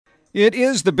It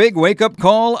is the big wake-up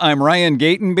call. I'm Ryan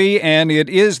Gatenby, and it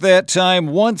is that time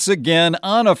once again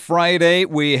on a Friday.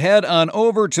 We head on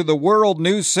over to the World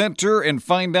News Center and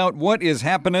find out what is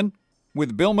happening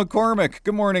with Bill McCormick.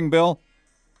 Good morning, Bill.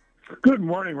 Good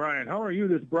morning, Ryan. How are you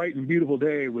this bright and beautiful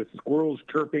day with squirrels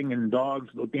chirping and dogs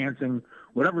dancing,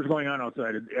 whatever's going on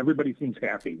outside? Everybody seems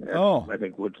happy. That's, I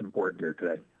think, what's important here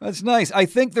today. That's nice. I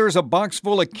think there's a box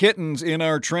full of kittens in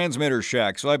our transmitter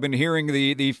shack, so I've been hearing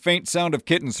the faint sound of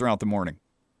kittens throughout the morning.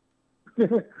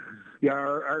 Yeah,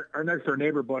 our next-door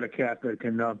neighbor bought a cat that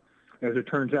can, as it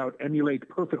turns out, emulate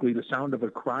perfectly the sound of a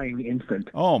crying infant.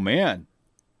 Oh, man.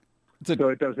 So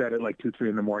it does that at like 2, 3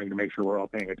 in the morning to make sure we're all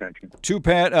paying attention. Too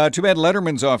bad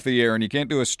Letterman's off the air and you can't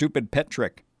do a stupid pet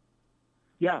trick.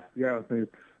 Yeah.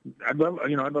 I'd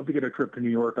love to get a trip to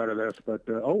New York out of this, but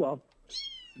oh well.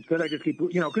 Instead, I just keep,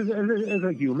 because as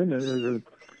a human, as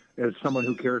someone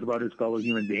who cares about his fellow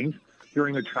human beings,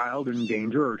 hearing a child in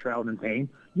danger or a child in pain,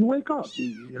 you wake up.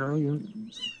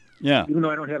 Yeah. Even though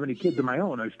I don't have any kids of my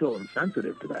own, I still am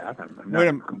sensitive to that. I'm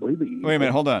not completely. Wait a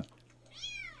minute, hold on.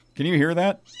 Can you hear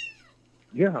that?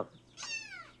 Yeah.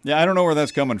 Yeah, I don't know where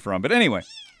that's coming from, but anyway.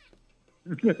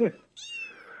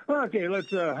 Okay,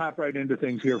 let's hop right into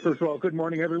things here. First of all, good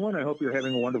morning, everyone. I hope you're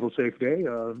having a wonderful, safe day.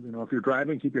 If you're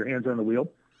driving, keep your hands on the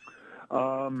wheel.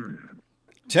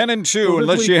 10 and 2,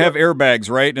 unless you have airbags,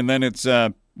 right? And then it's,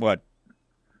 3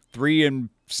 and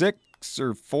 6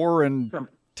 or 4 and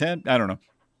 10? I don't know.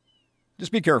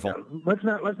 Just be careful. Yeah, let's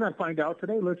not find out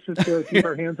today. Let's just keep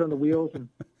our hands on the wheels and...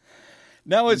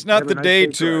 No, it's not the day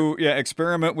to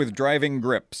experiment with driving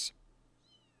grips.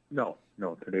 No,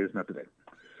 today is not the day.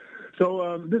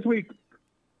 So this week,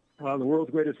 the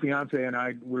world's greatest fiance and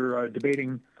I were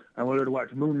debating on whether to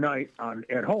watch Moon Knight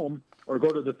at home or go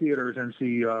to the theaters and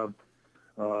see. I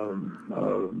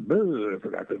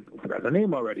forgot the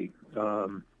name already.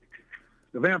 The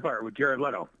Vampire with Jared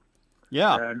Leto.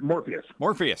 Yeah, and Morbius.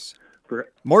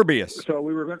 Morbius. So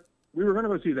we were going to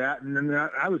go see that, and then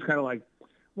I was kind of like,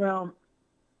 well.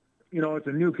 It's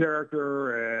a new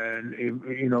character, and,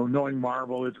 knowing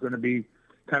Marvel, it's going to be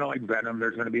kind of like Venom.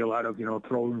 There's going to be a lot of,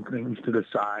 throwing things to the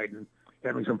side and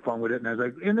having some fun with it. And I was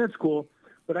like, and that's cool,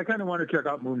 but I kind of want to check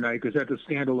out Moon Knight because that's a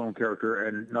standalone character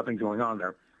and nothing's going on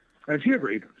there. And she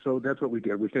agreed, so that's what we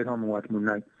did. We stayed home and watched Moon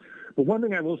Knight. But one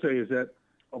thing I will say is that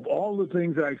of all the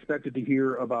things that I expected to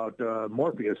hear about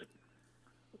Morbius,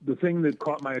 the thing that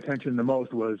caught my attention the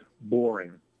most was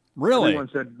boring. Really? Everyone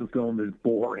said the film is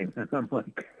boring, and I'm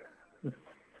like...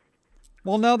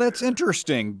 Well, now that's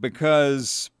interesting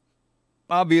because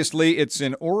obviously it's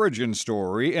an origin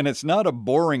story and it's not a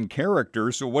boring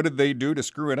character. So what did they do to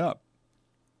screw it up?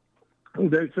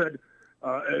 They said,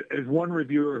 as one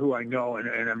reviewer who I know,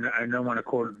 and I don't want to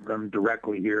quote them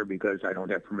directly here because I don't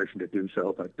have permission to do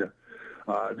so, but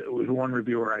it was one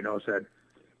reviewer I know said,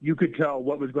 you could tell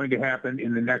what was going to happen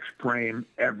in the next frame,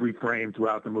 every frame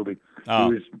throughout the movie.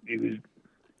 Oh. It was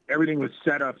everything was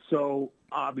set up so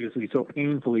obviously, so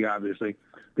painfully obviously,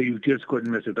 that you just couldn't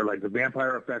miss it. They're like, the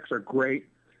vampire effects are great.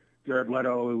 Jared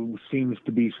Leto seems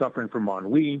to be suffering from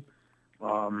ennui. We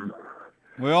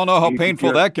all know how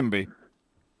painful that can be.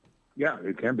 Yeah,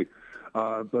 it can be.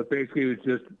 But basically, it's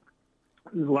just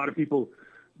there's a lot of people.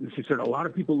 She said a lot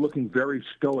of people looking very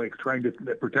stoic, trying to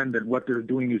pretend that what they're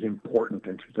doing is important.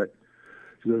 And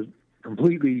she goes,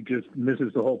 completely just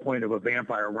misses the whole point of a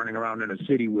vampire running around in a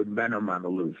city with venom on the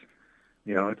loose.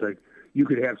 It's like you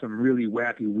could have some really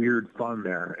wacky, weird fun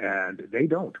there, and they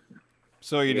don't.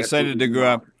 So you decided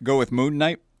to go with Moon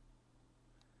Knight?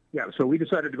 Yeah, so we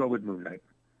decided to go with Moon Knight.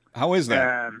 How is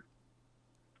that?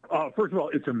 First of all,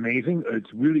 it's amazing.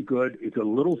 It's really good. It's a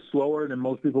little slower than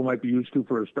most people might be used to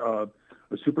for a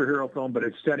superhero film, but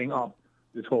it's setting up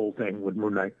this whole thing with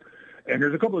Moon Knight. And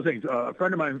there's a couple of things. A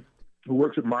friend of mine who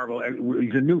works at Marvel,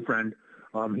 he's a new friend.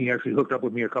 He actually hooked up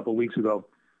with me a couple of weeks ago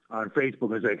on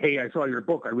Facebook and said, hey, I saw your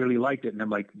book. I really liked it. And I'm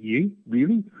like, you?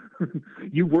 Really?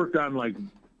 You worked on, like,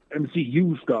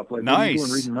 MCU stuff. Like, nice. What are you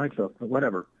doing reading my stuff?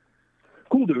 Whatever.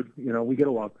 Cool, dude. We get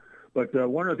along. But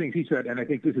one of the things he said, and I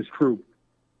think this is true,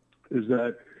 is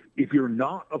that if you're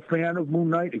not a fan of Moon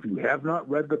Knight, if you have not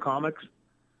read the comics,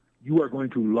 you are going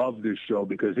to love this show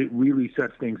because it really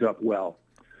sets things up well.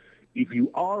 If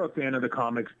you are a fan of the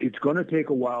comics, it's going to take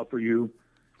a while for you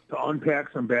to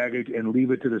unpack some baggage and leave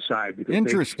it to the side because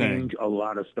they change a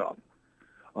lot of stuff.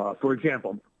 For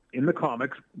example, in the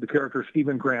comics, the character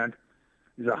Stephen Grant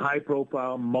is a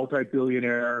high-profile,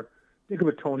 multi-billionaire, think of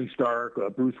a Tony Stark, a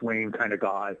Bruce Wayne kind of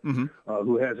guy,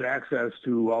 who has access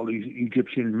to all these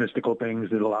Egyptian mystical things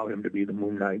that allow him to be the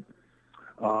Moon Knight,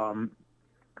 and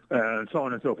so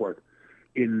on and so forth.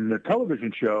 In the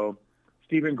television show,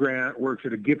 Stephen Grant works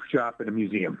at a gift shop at a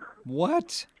museum.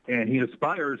 What? And he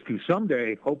aspires to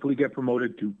someday hopefully get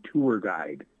promoted to tour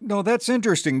guide. No, that's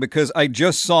interesting because I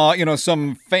just saw,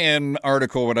 some fan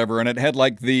article, whatever, and it had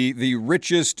like the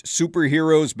richest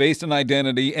superheroes based on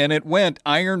identity, and it went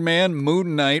Iron Man,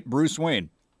 Moon Knight, Bruce Wayne.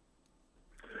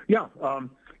 Yeah,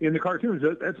 in the cartoons,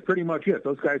 that's pretty much it.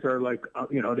 Those guys are like,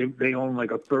 they own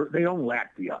like a third. They own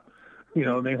Latvia,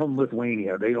 they own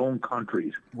Lithuania, they own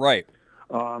countries. Right.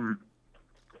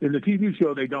 In the TV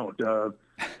show, they don't.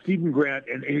 Stephen Grant,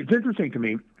 and it's interesting to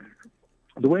me,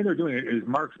 the way they're doing it is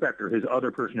Mark Spector, his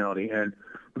other personality. And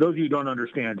for those of you who don't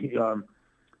understand, he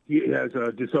has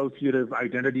a dissociative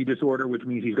identity disorder, which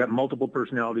means he's got multiple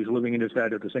personalities living in his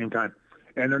head at the same time.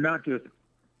 And they're not just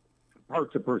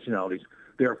parts of personalities.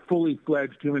 They're fully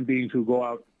fledged human beings who go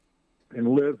out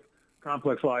and live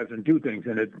complex lives and do things.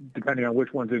 And it, depending on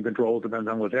which one's in control, depends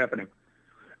on what's happening.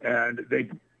 And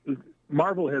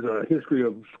Marvel has a history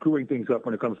of screwing things up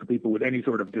when it comes to people with any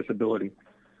sort of disability.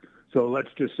 So let's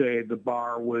just say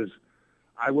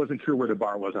I wasn't sure where the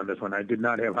bar was on this one. I did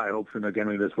not have high hopes in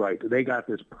getting this right. They got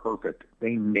this perfect.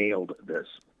 They nailed this.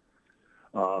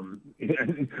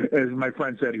 As my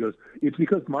friend said, he goes, it's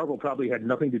because Marvel probably had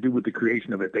nothing to do with the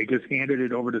creation of it. They just handed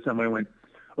it over to somebody and went,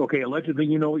 okay, allegedly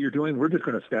you know what you're doing. We're just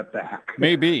going to step back.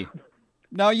 Maybe.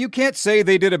 Now, you can't say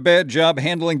they did a bad job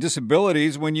handling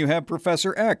disabilities when you have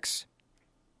Professor X.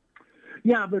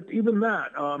 Yeah, but even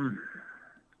that,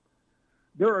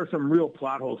 there are some real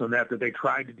plot holes in that they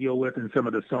tried to deal with in some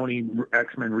of the Sony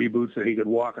X-Men reboots, that he could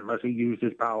walk unless he used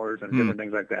his powers and different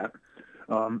things like that.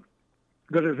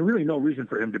 Because there's really no reason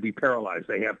for him to be paralyzed.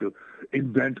 They have to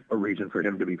invent a reason for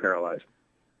him to be paralyzed.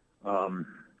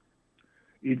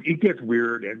 It gets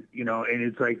weird, and and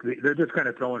it's like they're just kind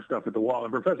of throwing stuff at the wall.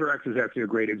 And Professor X is actually a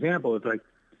great example. It's like,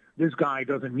 this guy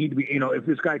doesn't need to be, if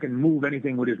this guy can move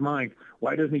anything with his mind,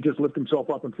 why doesn't he just lift himself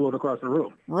up and float across the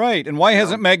room? Right. And why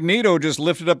hasn't Magneto just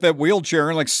lifted up that wheelchair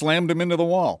and slammed him into the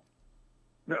wall?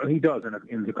 No, he does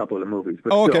in a couple of the movies.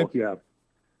 But okay. Still, yeah.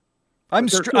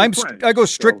 I go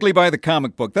strictly by the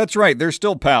comic book. That's right. They're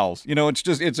still pals.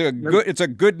 It's a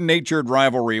good-natured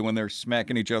rivalry when they're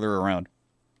smacking each other around.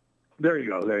 There you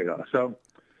go.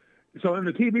 So in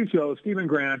the TV show, Stephen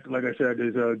Grant, like I said,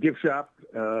 is a gift shop.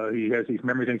 He has these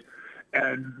memory things.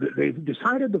 And they've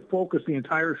decided to focus the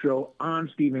entire show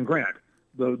on Stephen Grant,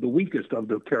 the weakest of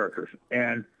the characters.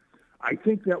 And I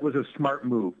think that was a smart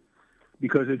move,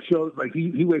 because it shows, like,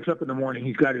 he wakes up in the morning,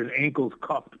 he's got his ankles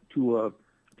cuffed to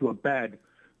a bed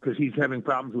because he's having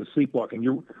problems with sleepwalking.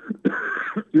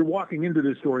 You're walking into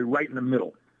this story right in the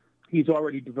middle. He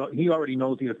already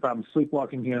knows he has problems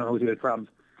sleepwalking. He knows he has problems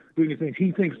doing these things.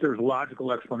 He thinks there's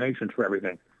logical explanations for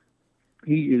everything.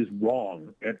 He is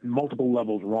wrong at multiple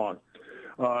levels. Wrong.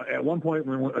 At one point,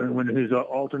 when his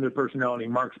alternate personality,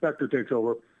 Mark Spector, takes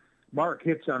over, Mark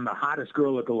hits on the hottest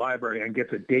girl at the library and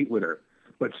gets a date with her.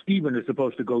 But Stephen is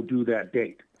supposed to go do that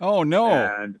date. Oh,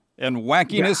 no. And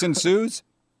wackiness ensues?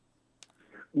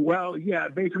 Well, yeah,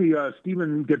 basically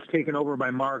Stephen gets taken over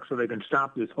by Mark so they can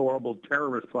stop this horrible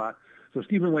terrorist plot. So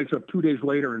Stephen wakes up 2 days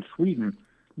later in Sweden,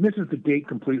 misses the date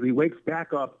completely, wakes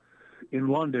back up in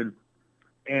London,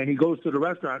 and he goes to the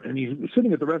restaurant, and he's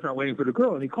sitting at the restaurant waiting for the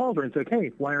girl, and he calls her and says,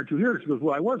 hey, why aren't you here? She goes,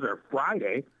 well, I was there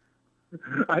Friday.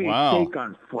 I ate steak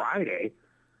on Friday.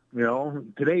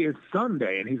 Today is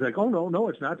Sunday. And he's like, oh, no,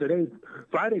 it's not. Today,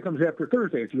 Friday comes after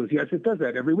Thursday. And she goes, yes, it does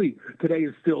that every week. Today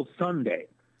is still Sunday.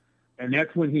 And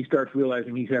that's when he starts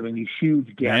realizing he's having these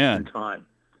huge gaps in time.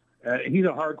 He's a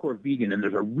hardcore vegan, and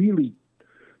there's a really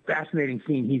fascinating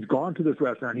scene. He's gone to this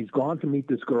restaurant. He's gone to meet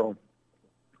this girl.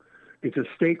 It's a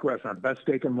steak restaurant, best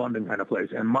steak in London kind of place.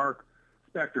 And Mark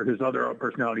Spector, his other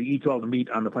personality, eats all the meat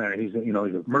on the planet. He's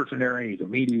a mercenary. He's a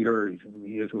meat eater.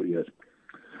 He is who he is.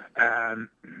 And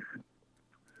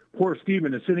poor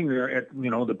Stephen is sitting there at,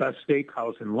 the best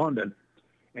steakhouse in London,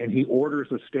 and he orders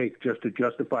a steak just to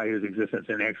justify his existence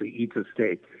and actually eats a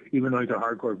steak, even though he's a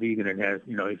hardcore vegan and has,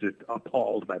 he's just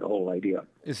appalled by the whole idea.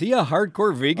 Is he a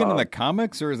hardcore vegan in the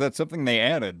comics, or is that something they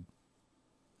added?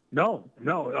 No.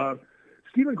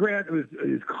 Stephen Grant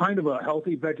is kind of a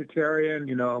healthy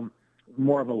vegetarian,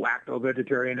 more of a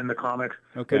lacto-vegetarian in the comics.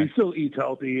 Okay. But he still eats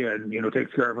healthy and,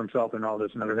 takes care of himself and all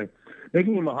this and everything.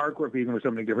 Making him a hardcore vegan was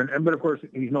something different. But, of course,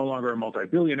 he's no longer a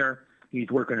multi-billionaire. He's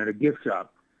working at a gift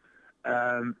shop.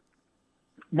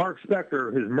 Mark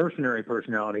Spector, his mercenary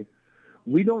personality,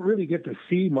 we don't really get to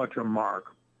see much of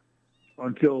Mark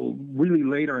until really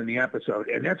later in the episode.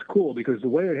 And that's cool, because the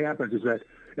way it happens is that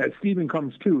as Stephen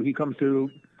comes to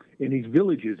in these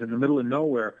villages in the middle of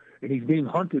nowhere, and he's being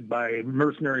hunted by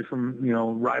mercenaries from,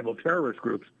 rival terrorist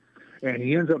groups. And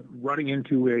he ends up running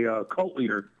into a cult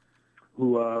leader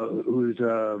who's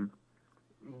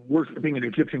worshiping an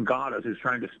Egyptian goddess, is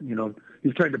trying to,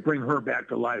 he's trying to bring her back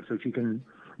to life so she can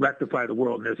rectify the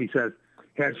world. And as he says,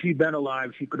 had she been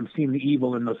alive, she could have seen the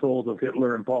evil in the souls of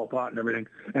Hitler and Pol Pot and everything,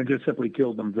 and just simply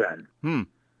killed them then.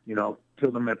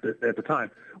 Killed them at the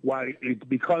time. Why?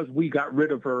 Because we got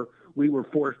rid of her, we were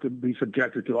forced to be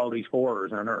subjected to all these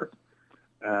horrors on Earth.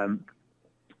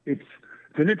 It's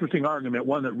an interesting argument,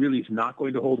 one that really is not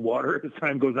going to hold water as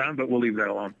time goes on, but we'll leave that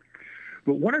alone.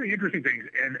 But one of the interesting things,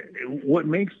 and what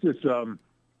makes this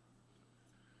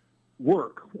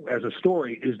work as a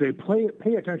story, is they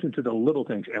pay attention to the little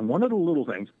things. And one of the little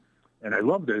things, and I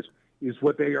love this, is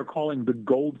what they are calling the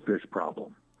goldfish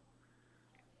problem.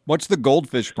 What's the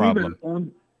goldfish problem?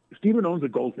 Stephen owns a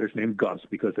goldfish named Gus,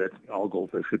 because all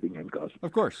goldfish should be named Gus.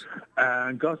 Of course.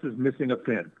 And Gus is missing a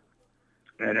fin.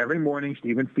 And every morning,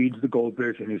 Stephen feeds the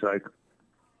goldfish, and he's like,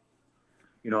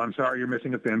 I'm sorry you're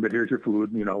missing a fin, but here's your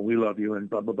food. We love you, and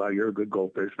blah, blah, blah. You're a good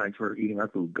goldfish. Thanks for eating our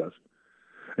food, Gus.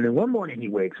 And then one morning he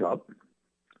wakes up,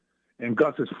 and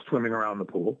Gus is swimming around the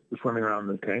pool, swimming around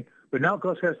the tank. But now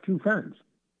Gus has 2 fins.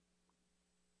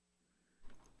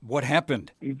 What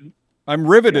happened? I'm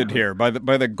riveted here by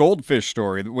the goldfish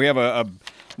story. We have a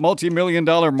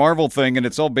multi-million-dollar Marvel thing, and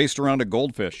it's all based around a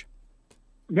goldfish.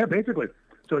 Yeah, basically.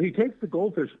 So he takes the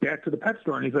goldfish back to the pet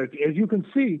store, and he's like, as you can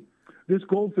see, this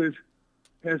goldfish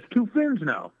has 2 fins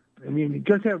now. I mean, he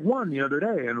just had one the other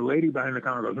day, and the lady behind the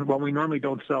counter goes, well, we normally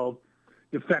don't sell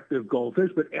defective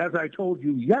goldfish, but as I told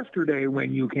you yesterday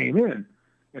when you came in,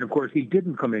 and of course he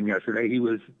didn't come in yesterday, he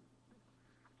was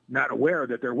not aware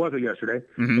that there was a yesterday,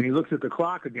 and he looks at the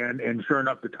clock again, and sure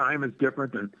enough, the time is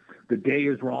different, and the day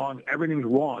is wrong, everything's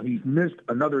wrong. He's missed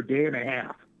another day and a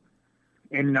half,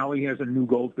 and now he has a new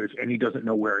goldfish, and he doesn't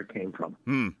know where it came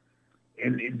from.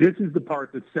 And this is the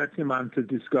part that sets him on to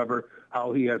discover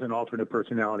how he has an alternate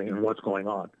personality and what's going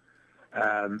on.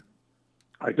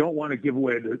 I don't want to give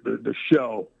away the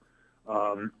show,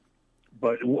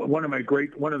 but one of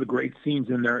the great scenes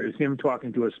in there is him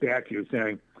talking to a statue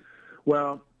saying,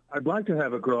 well, I'd like to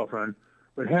have a girlfriend,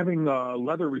 but having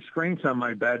leather restraints on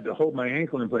my bed to hold my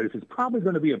ankle in place is probably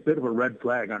going to be a bit of a red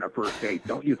flag on a first date,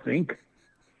 don't you think?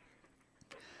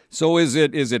 So is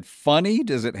it funny?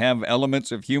 Does it have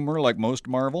elements of humor like most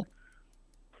Marvel?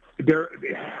 Yes.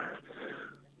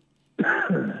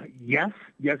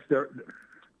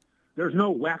 There's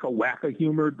no wacka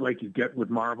humor like you get with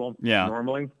Marvel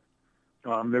normally.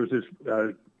 There's this,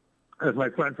 as my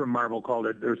friend from Marvel called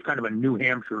it, there's kind of a New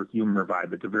Hampshire humor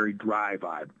vibe. It's a very dry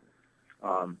vibe.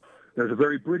 There's a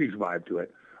very British vibe to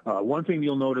it. One thing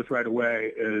you'll notice right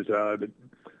away is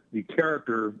the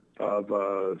character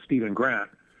of Stephen Grant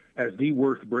has the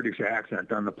worst British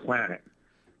accent on the planet.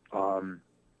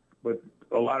 But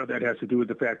a lot of that has to do with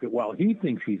the fact that while he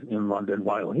thinks he's in London,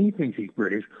 while he thinks he's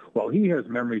British, while he has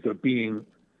memories of being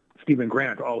Stephen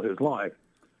Grant all his life,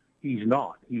 he's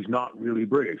not. He's not really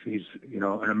British. He's,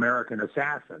 an American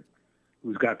assassin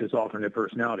who's got this alternate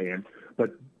personality.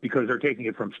 But because they're taking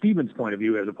it from Stephen's point of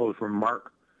view as opposed from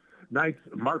Mark's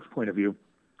point of view,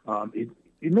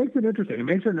 it makes it interesting. It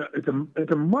makes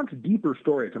it's a much deeper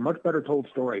story. It's a much better told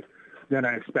story than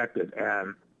I expected.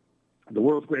 And The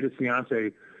World's Greatest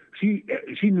Fiancé, she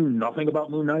knew nothing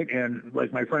about Moon Knight, and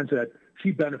like my friend said,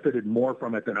 she benefited more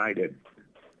from it than I did,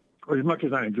 or as much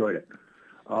as I enjoyed it.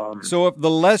 So if the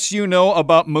less you know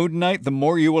about Moon Knight, the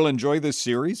more you will enjoy this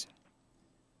series?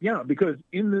 Yeah, because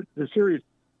in the series,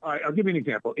 I'll give you an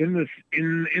example. In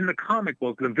the comic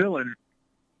book, the villain,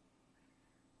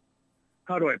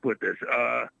 how do I put this?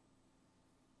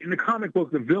 In the comic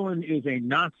book, the villain is a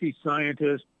Nazi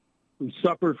scientist who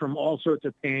suffers from all sorts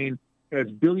of pain, has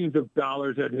billions of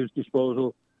dollars at his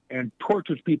disposal, and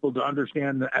tortures people to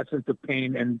understand the essence of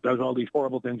pain and does all these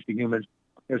horrible things to humans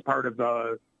as part of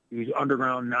these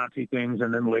underground Nazi things,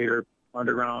 and then later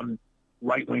underground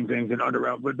right-wing things and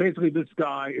underground. But basically, this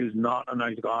guy is not a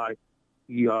nice guy.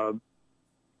 He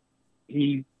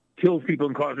kills people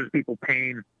and causes people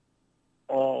pain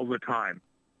all the time.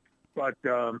 But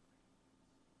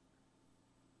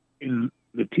in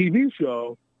the TV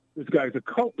show, this guy's a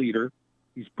cult leader.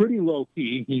 He's pretty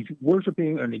low-key. He's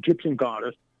worshiping an Egyptian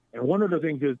goddess. And one of the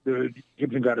things is the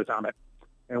Egyptian goddess Amet.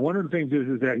 And one of the things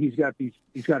is that he's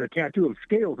got a tattoo of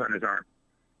scales on his arm.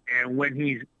 And when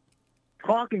he's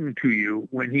talking to you,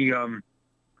 when he's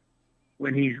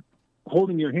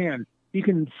holding your hand, he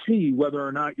can see whether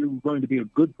or not you're going to be a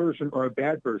good person or a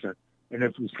bad person. And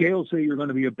if the scales say you're going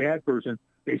to be a bad person,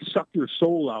 they suck your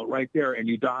soul out right there, and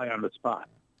you die on the spot.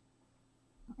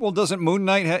 Well, doesn't Moon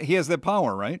Knight he has that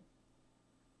power, right?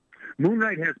 Moon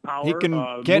Knight has power.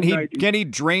 Can he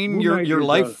drain your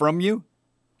life from you?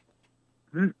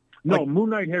 No, Moon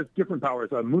Knight has different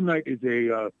powers. Moon Knight is he's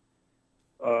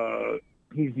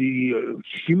the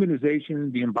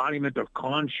humanization, the embodiment of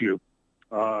Khonshu.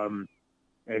 And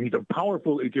he's a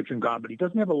powerful Egyptian god, but he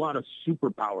doesn't have a lot of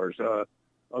superpowers,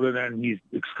 other than he's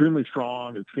extremely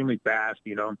strong, extremely fast,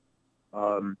 you know.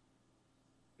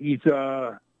 It's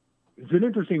an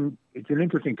interesting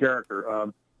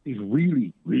character. He's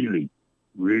really, really,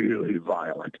 really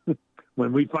violent.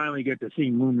 When we finally get to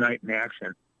see Moon Knight in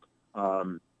action,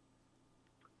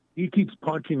 he keeps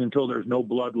punching until there's no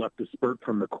blood left to spurt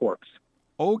from the corpse.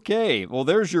 Okay, well,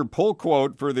 there's your pull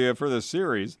quote for the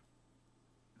series.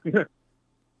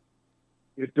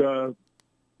 It's an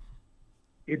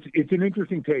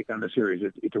interesting take on the series.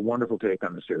 It's a wonderful take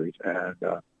on the series, and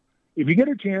if you get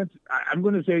a chance, I'm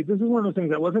going to say this is one of those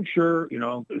things I wasn't sure, you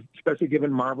know, especially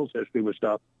given Marvel's history with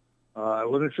stuff. I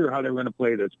wasn't sure how they were going to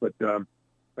play this, but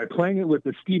by playing it with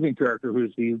the Steven character,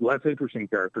 who's the less interesting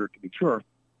character, to be sure,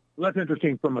 less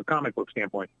interesting from a comic book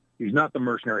standpoint. He's not the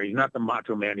mercenary. He's not the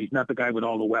macho man. He's not the guy with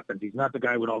all the weapons. He's not the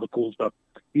guy with all the cool stuff.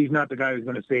 He's not the guy who's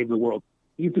going to save the world.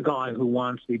 He's the guy who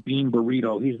wants the bean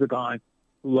burrito. He's the guy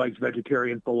who likes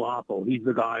vegetarian falafel. He's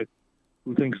the guy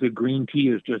who thinks that green tea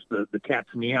is just the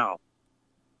cat's meow.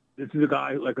 This is a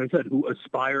guy, like I said, who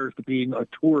aspires to being a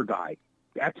tour guide.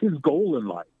 That's his goal in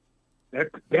life.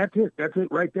 That's it. That's it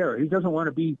right there. He doesn't want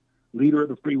to be leader of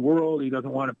the free world. He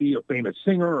doesn't want to be a famous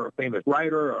singer or a famous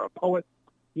writer or a poet.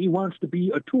 He wants to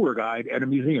be a tour guide at a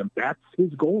museum. That's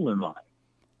his goal in life.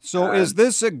 So is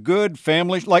this a good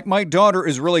family? Like, my daughter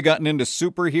has really gotten into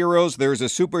superheroes. There's a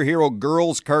superhero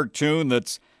girls cartoon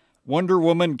that's Wonder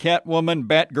Woman, Catwoman,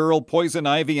 Batgirl, Poison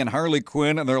Ivy, and Harley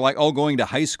Quinn, and they're like all going to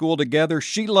high school together.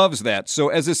 She loves that. So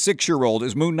as a 6-year-old,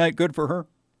 is Moon Knight good for her?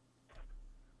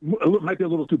 It might be a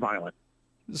little too violent.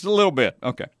 Just a little bit.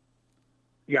 Okay.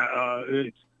 Yeah,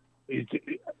 it's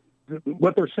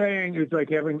what they're saying is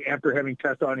like after having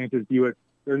test audiences view it,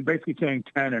 they're basically saying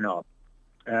 10 and up.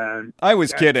 And I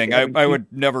was kidding. I would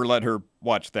never let her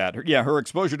watch that. Her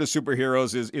exposure to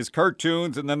superheroes is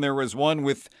cartoons, and then there was one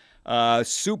with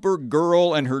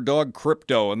Supergirl and her dog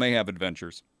Crypto, and they have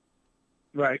adventures.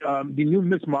 Right. The new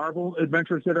Miss Marvel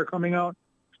adventures that are coming out,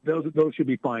 those should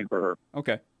be fine for her.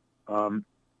 Okay.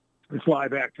 It's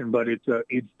live action, but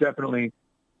it's definitely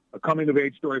a coming of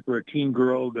age story for a teen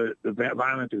girl. The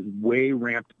violence is way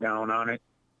ramped down on it.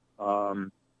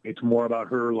 It's more about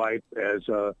her life as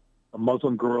a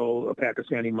Muslim girl, a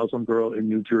Pakistani Muslim girl in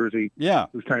New Jersey,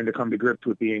 who's trying to come to grips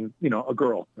with being, a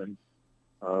girl, and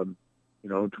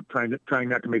trying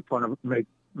not to make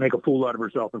a fool out of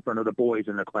herself in front of the boys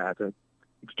in the class.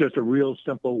 It's just a real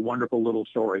simple, wonderful little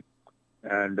story.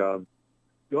 And the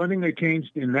only thing they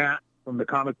changed in that from the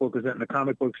comic book is that in the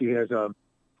comic book she has the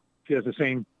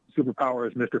same superpower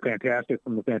as Mr. Fantastic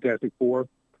from the Fantastic Four,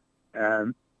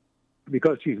 and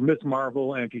because she's Miss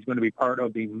Marvel and she's going to be part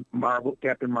of the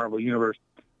Captain Marvel universe,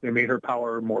 they made her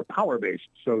power more power-based,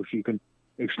 so she can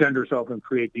extend herself and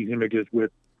create these images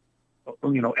with,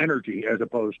 energy as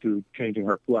opposed to changing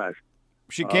her flesh.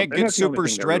 She can't get super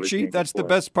stretchy. That's the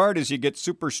best part, is you get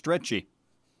super stretchy.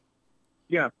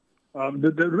 Yeah.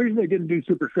 The reason they didn't do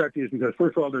super stretchy is because,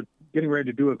 first of all, they're getting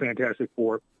ready to do a Fantastic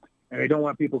Four, and they don't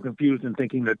want people confused and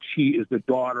thinking that she is the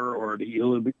daughter or the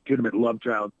illegitimate love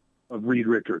child of Reed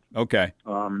Richards. Okay.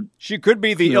 She could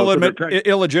be the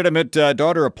illegitimate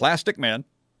daughter of Plastic Man.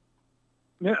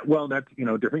 Yeah, well, that's,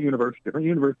 different universe.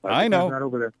 I know. Not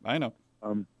over there. I know.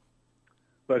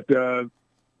 But,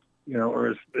 or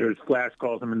as Flash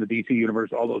calls them in the DC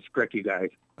universe, all those stretchy guys.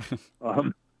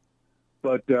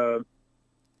 But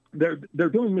they're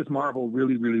doing Miss Marvel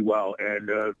really, really well. And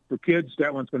for kids,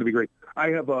 that one's going to be great. I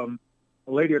have a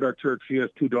lady at our church. She has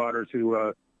 2 daughters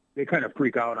who they kind of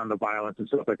freak out on the violence and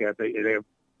stuff like that.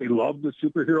 They love the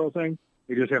superhero thing.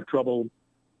 They just have trouble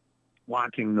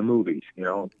watching the movies.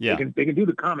 Yeah. They can do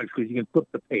the comics because you can flip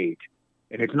the page,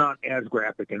 and it's not as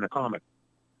graphic in the comic.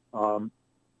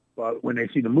 But when they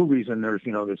see the movies and there's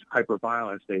this hyper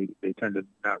violence, they tend to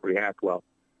not react well.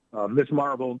 Miss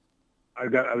Marvel, I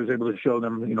was able to show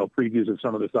them previews of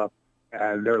some of the stuff,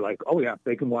 and they're like, oh yeah,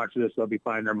 they can watch this, they'll be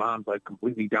fine. Their mom's like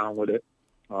completely down with it.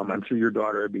 I'm sure your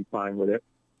daughter would be fine with it.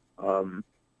 And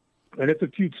it's a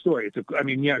cute story. She's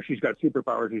got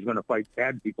superpowers. She's going to fight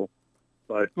bad people.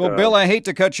 But, well, Bill, I hate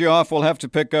to cut you off. We'll have to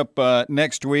pick up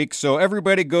next week. So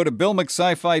everybody go to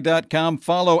BillMcSci-Fi.com.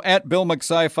 Follow at Bill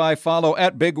McSci-Fi. Follow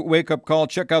at Big Wake Up Call.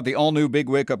 Check out the all-new Big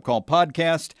Wake Up Call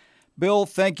podcast. Bill,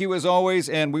 thank you as always,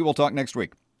 and we will talk next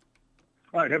week.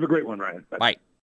 All right. Have a great one, Ryan. Bye.